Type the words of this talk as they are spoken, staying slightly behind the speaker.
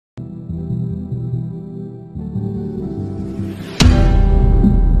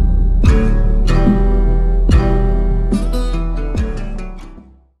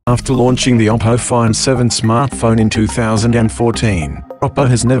After launching the OPPO Find 7 smartphone in 2014, OPPO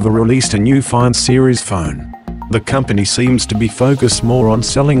has never released a new Find series phone. The company seems to be focused more on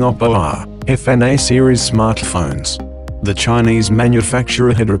selling OPPO R, F and A series smartphones. The Chinese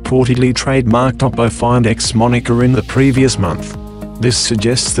manufacturer had reportedly trademarked OPPO Find X moniker in the previous month. This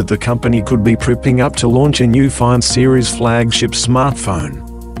suggests that the company could be prepping up to launch a new Find series flagship smartphone.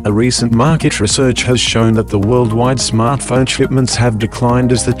 A recent market research has shown that the worldwide smartphone shipments have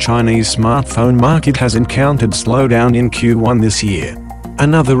declined as the Chinese smartphone market has encountered slowdown in Q1 this year.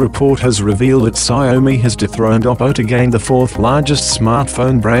 Another report has revealed that Xiaomi has dethroned OPPO to gain the fourth largest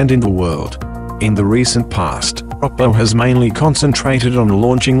smartphone brand in the world. In the recent past, OPPO has mainly concentrated on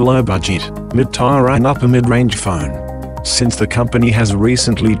launching low-budget, mid-tier and upper mid-range phone. Since the company has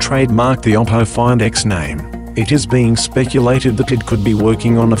recently trademarked the OPPO Find X name, it is being speculated that it could be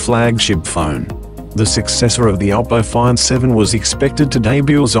working on a flagship phone. The successor of the OPPO Find 7 was expected to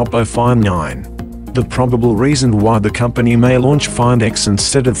debut as OPPO Find 9. The probable reason why the company may launch Find X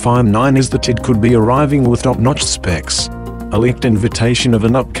instead of Find 9 is that it could be arriving with top-notch specs. A leaked invitation of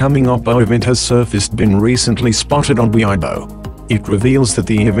an upcoming OPPO event has been recently spotted on Weibo. It reveals that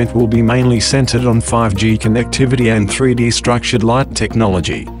the event will be mainly centered on 5G connectivity and 3D structured light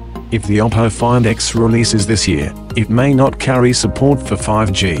technology. If the OPPO Find X releases this year, it may not carry support for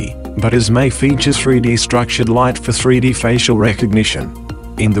 5G, but may feature 3D structured light for 3D facial recognition.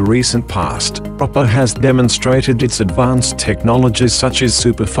 In the recent past, OPPO has demonstrated its advanced technologies such as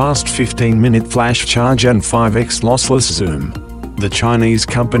super-fast 15-minute flash charge and 5x lossless zoom. The Chinese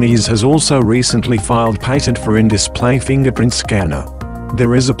company has also recently filed patent for in-display fingerprint scanner.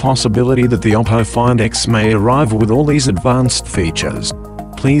 There is a possibility that the OPPO Find X may arrive with all these advanced features.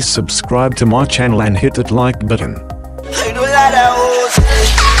 Please subscribe to my channel and hit that like button.